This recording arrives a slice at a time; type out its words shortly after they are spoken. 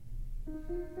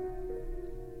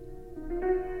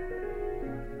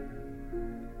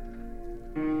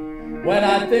When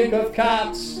I think of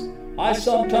cats, I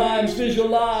sometimes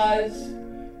visualize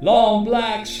long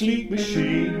black sleek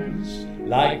machines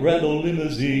like rental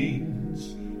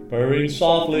limousines, purring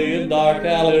softly in dark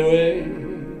alleyways,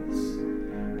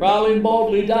 prowling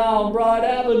boldly down bright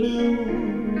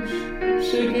avenues,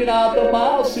 seeking out the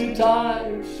mousy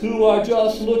types who are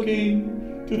just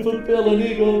looking to fulfill an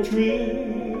ego trip.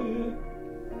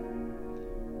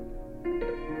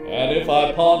 And if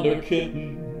I ponder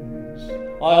kittens,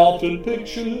 I often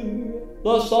picture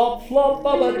the soft fluff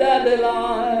of a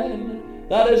dandelion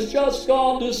that has just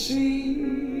gone to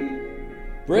sea,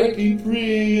 breaking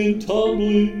free and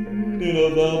tumbling in a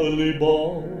velvety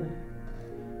ball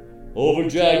over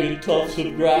jagged tufts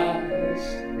of grass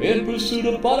in pursuit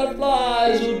of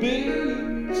butterflies or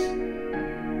bees.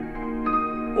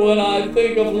 When I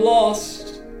think of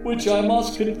Lost, which I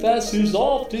must confess is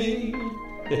often,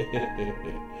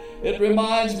 it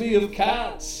reminds me of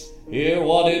cats, here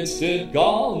one instant,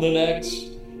 gone the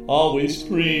next, always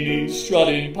preening,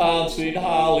 strutting, pouncing,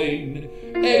 howling,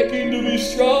 aching to be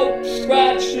stroked,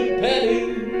 scratched, and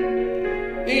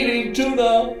petted, eating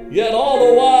tuna, yet all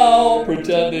the while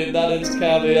pretending that it's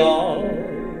caviar,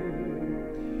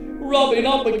 rubbing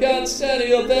up against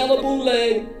any available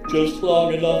leg just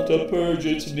long enough to purge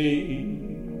its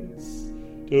needs,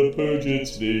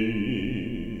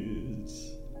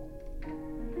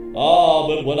 Ah,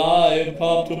 but when I am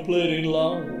contemplating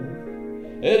love,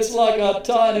 it's like a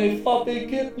tiny fluffy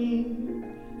kitten,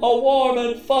 a warm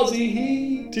and fuzzy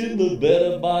heat in the bed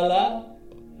of my lap,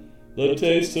 the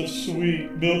taste of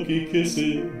sweet milky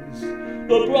kisses,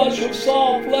 the brush of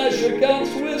soft flesh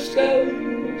against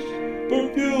whiskers,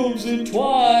 perfumes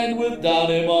entwined with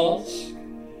downy musk.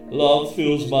 Love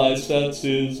fills my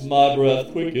senses, my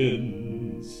breath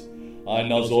quickens, I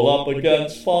nuzzle up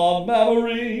against fond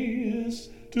memories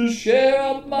to share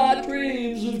up my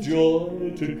dreams of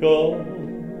joy to come,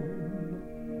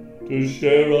 to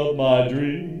share up my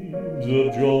dreams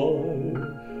of joy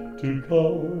to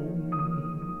come.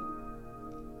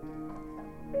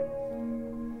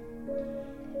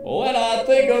 When I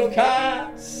think of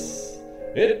cats,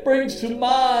 it brings to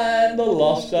mind the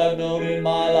lust I've known in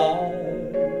my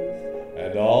life,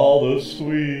 and all the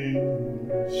sweet,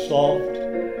 soft,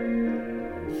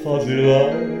 fuzzy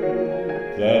love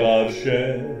that I've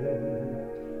shared.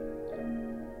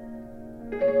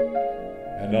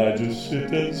 And I just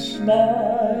sit and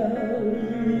smile,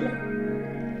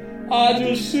 I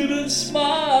just sit and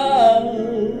smile,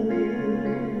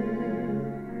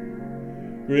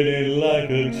 grinning like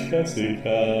a Chessy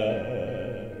cat.